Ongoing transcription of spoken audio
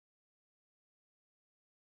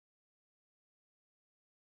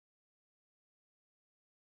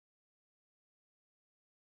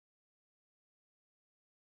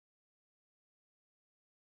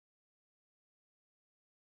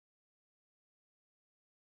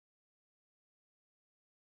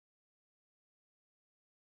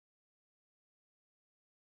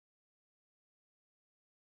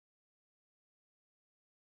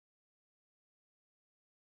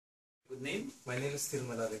Good name? My name is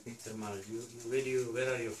Thriumal. Thriumal.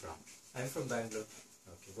 Where are you from? I'm from Bangalore.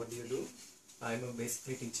 Okay. What do you do? I'm a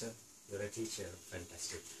basically teacher. You're a teacher.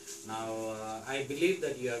 Fantastic. Now, I believe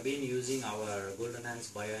that you have been using our Golden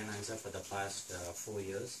Hands Bioenhancer for the past 4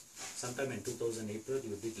 years. Sometime in 2000 April,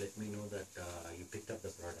 you did let me know that you picked up the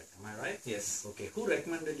product. Am I right? Yes. Okay. Who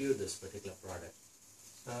recommended you this particular product?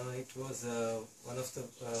 It was one of the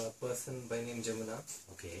person by name Jamuna.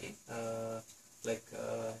 Okay.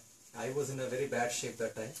 I was in a very bad shape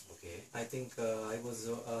that time. Okay. I think I was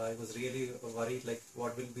really worried like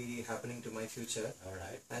what will be happening to my future. All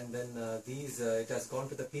right. And then it has gone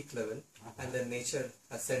to the peak level, and then nature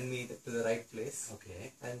has sent me to the right place.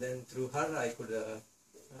 Okay. And then through her I could.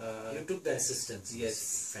 You took the assistance.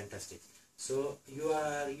 Yes. Fantastic. So you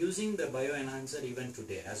are using the bioenhancer even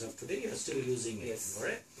today. As of today, you are still using it. Yes.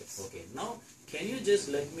 Correct? Yes. Okay. Now, can you just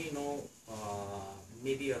let me know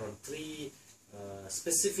maybe around 3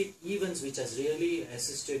 specific events which has really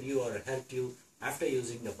assisted you or helped you after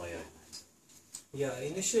using the bioenhancer? Yeah,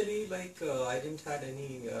 initially I didn't had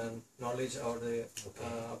any knowledge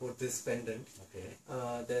about this pendant. Okay.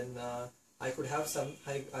 Then I could have some.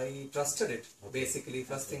 I trusted it. Okay. Basically,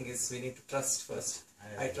 first thing is we need to trust first.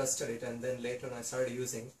 I trusted it, and then later on I started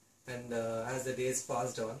using. And as the days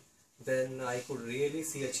passed on, then I could really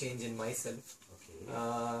see a change in myself. Okay.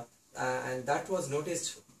 And that was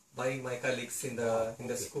noticed by my colleagues in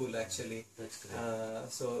the school actually. That's great.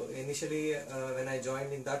 So initially when I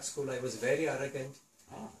joined in that school, I was very arrogant,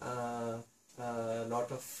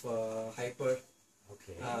 lot of hyper.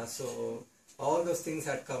 Okay. So all those things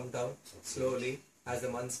had come down slowly as the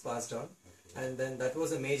months passed on, and then that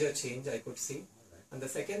was a major change I could see. And the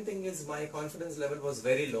second thing is my confidence level was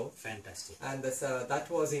very low. Fantastic. And that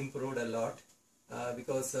was improved a lot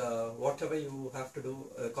because whatever you have to do,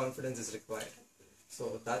 confidence is required.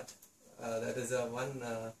 So that is one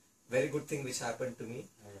very good thing which happened to me.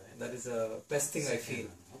 Right. That is the best thing I feel.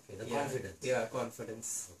 Okay, the confidence. Yeah,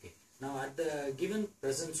 confidence. Okay. Now, at the given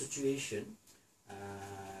present situation,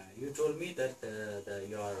 you told me that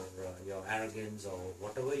your arrogance or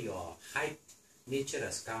whatever your hype nature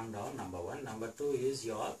has calmed down. Number one. Number two is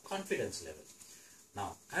your confidence level.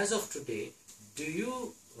 Now, as of today, do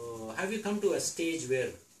you have you come to a stage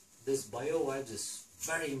where this Biovibes is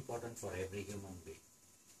very important for every human being?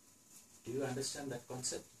 Do you understand that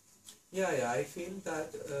concept? Yeah. I feel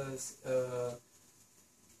that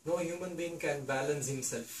no human being can balance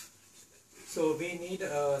himself. So we need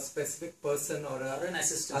a specific person or an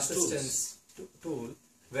assistance tool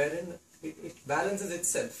wherein it balances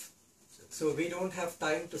itself. So we don't have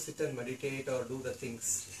time to sit and meditate or do the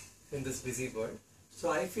things in this busy world.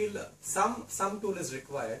 So I feel some tool is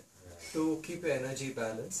required to keep your energy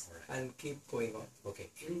balanced and keep going on. Okay.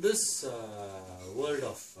 In this world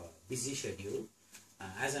of busy schedule,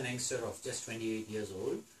 as an youngster of just 28 years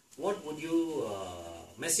old, what would you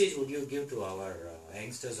message would you give to our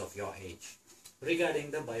youngsters of your age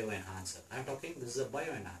regarding the bioenhancer? I'm talking this is a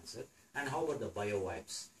bioenhancer, and how about the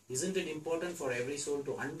Biovibes? Isn't it important for every soul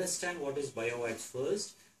to understand what is Biovibes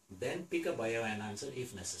first, then pick a bioenhancer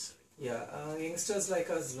if necessary? Yeah, youngsters like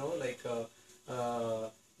us know,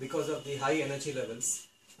 because of the high energy levels,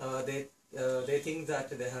 they think that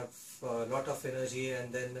they have a lot of energy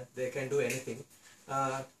and then they can do anything.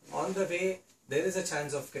 On the way, there is a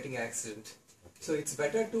chance of getting accident. So it's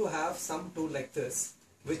better to have some tool like this,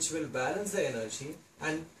 which will balance the energy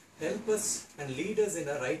and help us and lead us in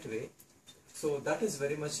a right way. So that is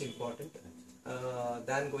very much important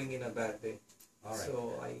than going in a bad way. All right.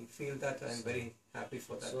 So I feel that I'm very happy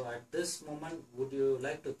for that. So at this moment, would you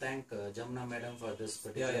like to thank Jamuna Madam for this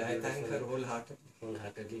particular? Yeah, I thank her wholeheartedly.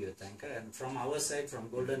 Wholeheartedly, you thank her. And from our side, from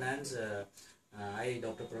Golden Hands, I,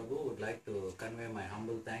 DR.PRABHU, would like to convey my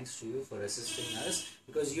humble thanks to you for assisting us,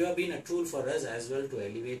 because you have been a tool for us as well to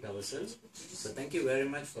elevate ourselves. So thank you very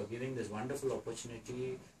much for giving this wonderful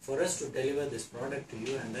opportunity for us to deliver this product to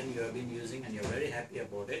you, and then you have been using and you're very happy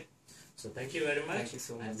about it. So thank you very much. Thank you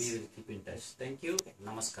so much. And we will keep in touch. Thank you.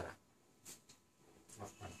 Namaskara.